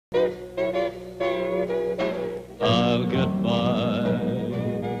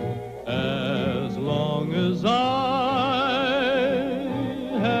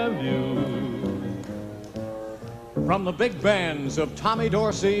from the big bands of Tommy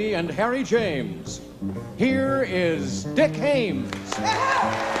Dorsey and Harry James, here is Dick Haymes.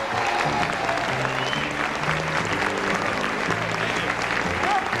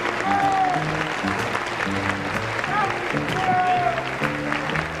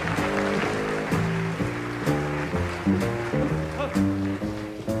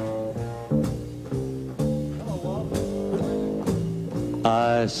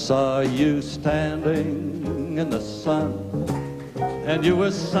 I saw you standing in the sun, and you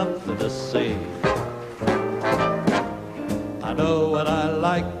were something to see. I know what I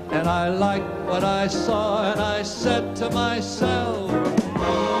like, and I like what I saw, and I said to myself,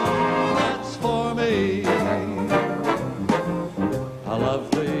 that's for me. A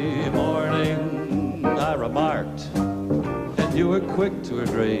lovely morning, I remarked, and you were quick to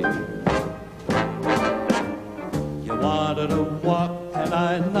agree. You wanted to walk, and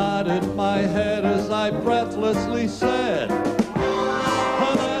I nodded my head as I breathlessly said,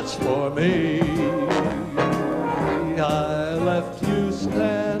 oh, that's for me. I left you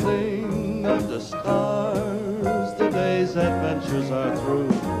standing under stars. The day's adventures are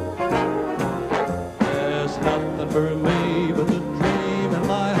through. There's nothing for me but the dream in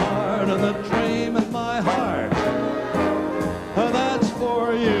my heart, and the dream in my heart, that's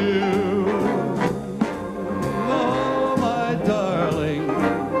for you.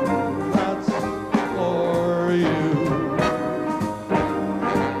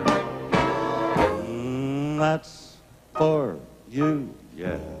 That's for you,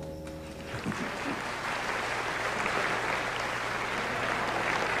 yeah.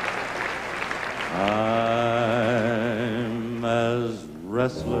 I'm as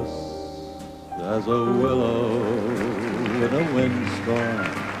restless as a willow in a windstorm.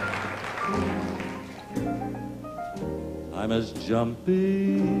 I'm as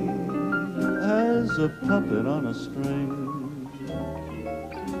jumpy as a puppet on a string.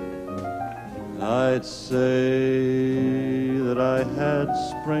 I'd say that I had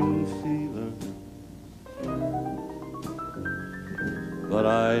spring fever, but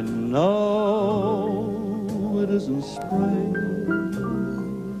I know it isn't spring.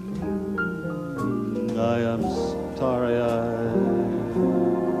 I am starry-eyed,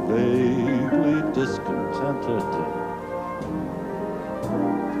 vaguely discontented,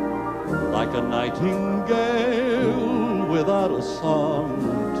 like a nightingale without a song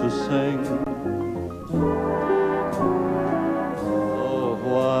to sing. Oh,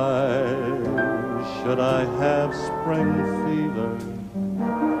 why should I have spring fever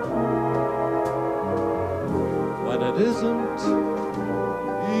when it isn't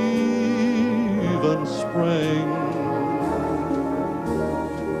even spring?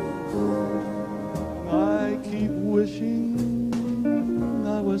 I keep wishing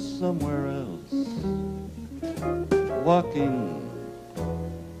I was somewhere else, walking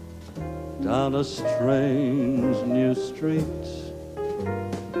down a strange new street,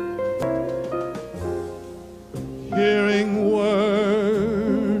 hearing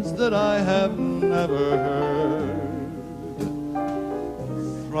words that I have never heard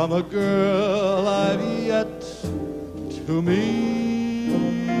from a girl I've yet to meet.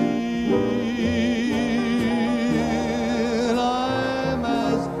 I'm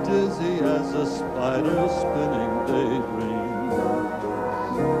as dizzy as a spider spinning daydreams.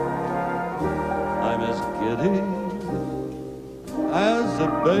 I'm as giddy as a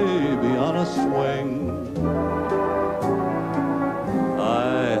baby on a swing. I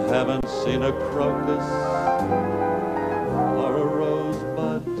haven't seen a crocus or a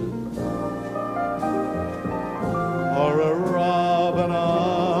rosebud or a robin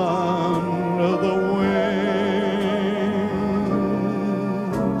under the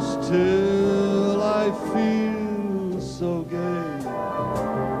wings till I feel so gay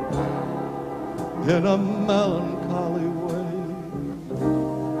in a melancholy way.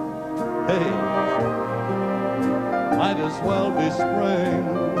 Hey, might as well be spring.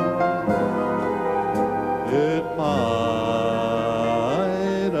 It might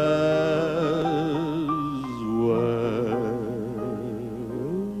as well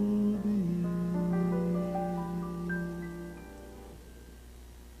be.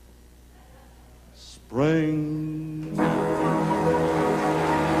 Spring.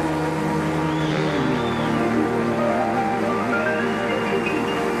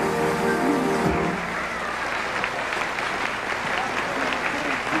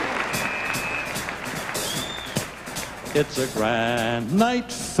 It's a grand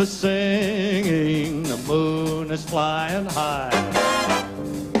night for singing. The moon is flying high,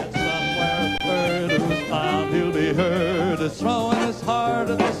 and somewhere a bird who's found he'll be heard is throwing his heart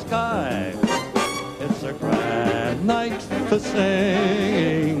at the sky. It's a a grand night for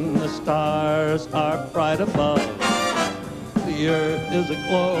singing. The stars are bright above. The earth is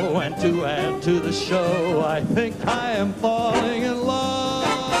aglow, and to add to the show, I think I am falling in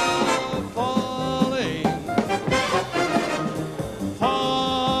love. Falling in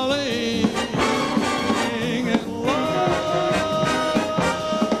love.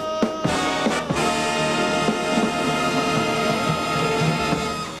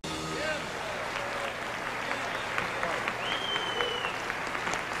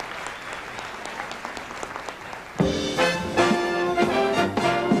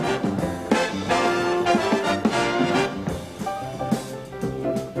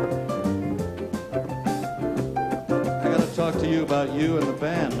 Talk to you about you and the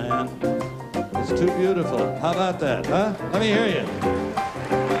band, man. It's too beautiful. How about that, huh? Let me hear you.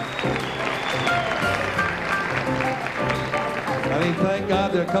 I mean, thank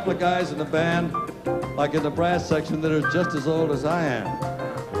God there are a couple of guys in the band, like in the brass section, that are just as old as I am.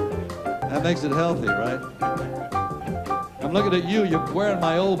 That makes it healthy, right? I'm looking at you. You're wearing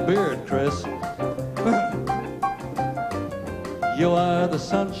my old beard, Chris. You are the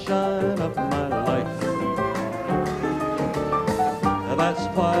sunshine of my life. That's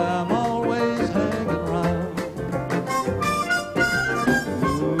why I'm always hanging around.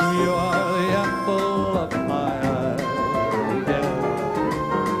 You are the apple of my eye, yeah.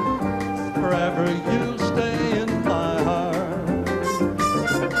 Forever you stay in my heart.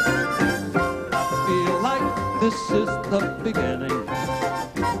 I feel like this is the beginning.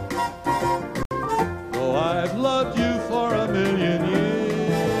 Oh, I've loved you for a million years,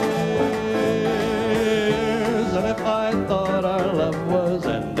 and if I thought our love was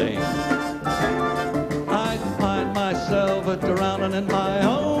ending, I'd find myself drowning in my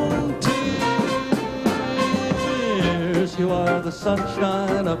own tears. You are the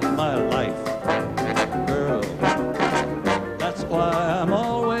sunshine of my life, girl. That's why I'm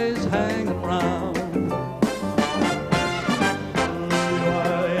always hanging around. You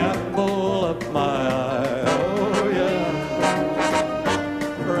are the apple of my eye, oh yeah.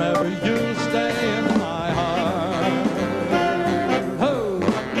 Forever you stay in my heart.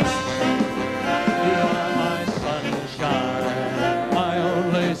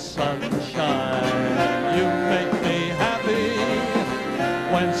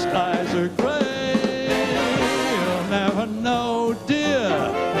 When skies are gray, you'll never know, dear,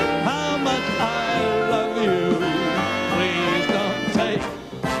 how much I love you. Please don't take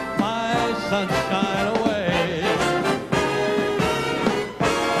my sunshine away. I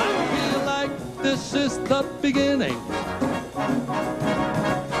feel like this is the beginning.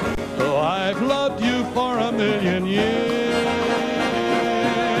 Oh, I've loved you for a million years,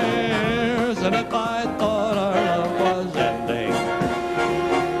 and if I thought our love was ending,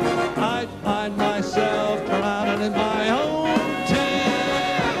 I'd find myself drowning in my own tears.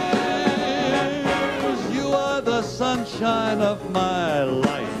 You are the sunshine of my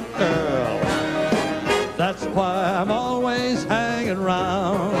life, girl. That's why I'm always hanging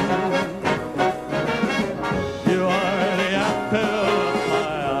around. You are the apple of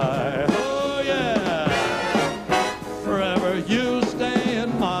my eye, oh yeah. Forever you stay in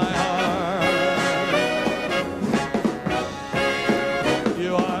my heart.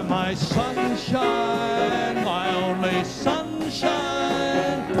 You are my sunshine, my only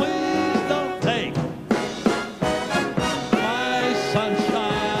sunshine. Please don't take my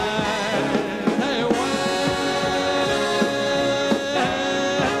sunshine away.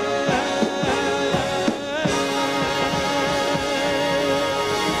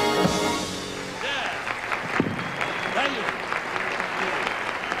 Yeah. Thank you.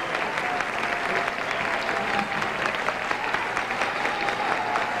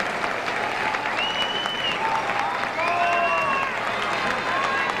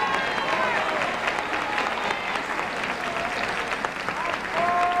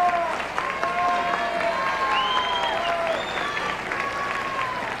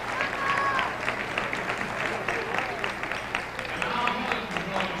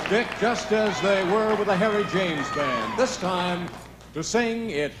 Dick, just as they were with the Harry James Band. This time, to sing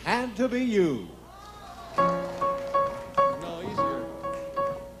It Had to Be You. No, easier.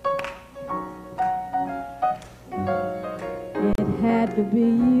 It had to be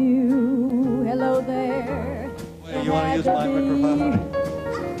you. Hello there. Wait, you want to use my microphone?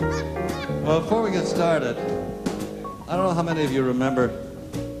 Well, before we get started, I don't know how many of you remember.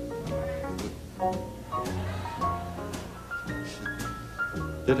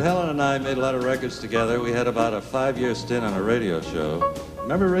 That Helen and I made a lot of records together. We had about a 5-year stint on a radio show.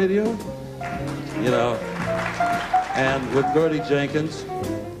 Remember radio? You know, and with Gordy Jenkins.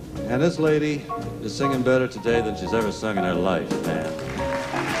 And this lady is singing better today than she's ever sung in her life, man.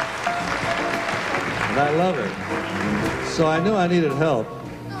 And I love her. So I knew I needed help.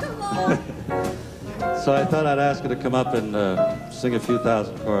 So I thought I'd ask her to come up and sing a few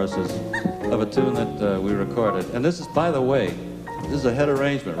thousand choruses of a tune that we recorded. And this is, by the way, this is a head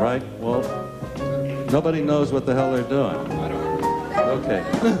arrangement, right? Well, nobody knows what the hell they're doing. Okay.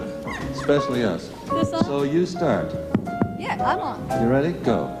 Especially us. So you start. Yeah, I'm on. You ready?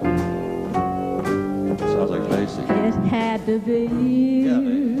 Go. Sounds like basic. It had to be you. Yeah,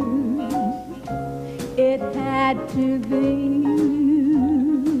 baby. It had to be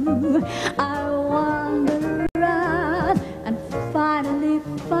you. I wandered around and finally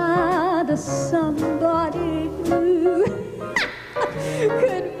found somebody who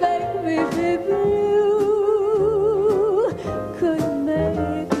could make me be blue, could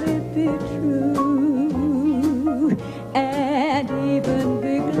make me be true, and even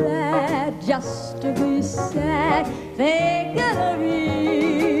be glad just to be sad, thinking of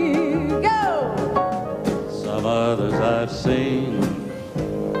you. Go! Some others I've seen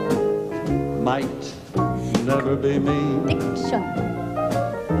might never be mean. Diction.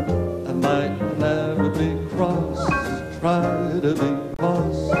 I might never be cross, try to be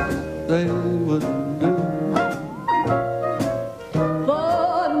cross, they wouldn't do.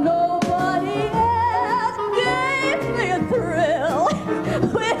 For nobody else gave me a thrill.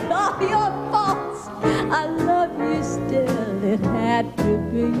 With all your faults, I love you still. It had to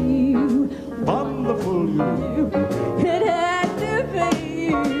be you. Wonderful you. It had to be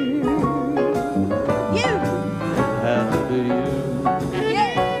you. You. Had to be you.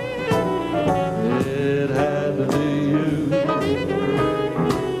 Yeah. It had to be you.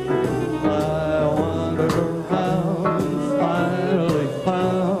 I wandered around and finally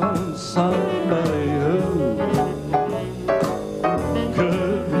found somebody who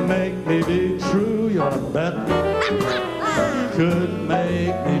could make me be true. You wanna bet? Could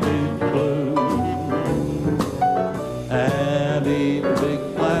make me be blue.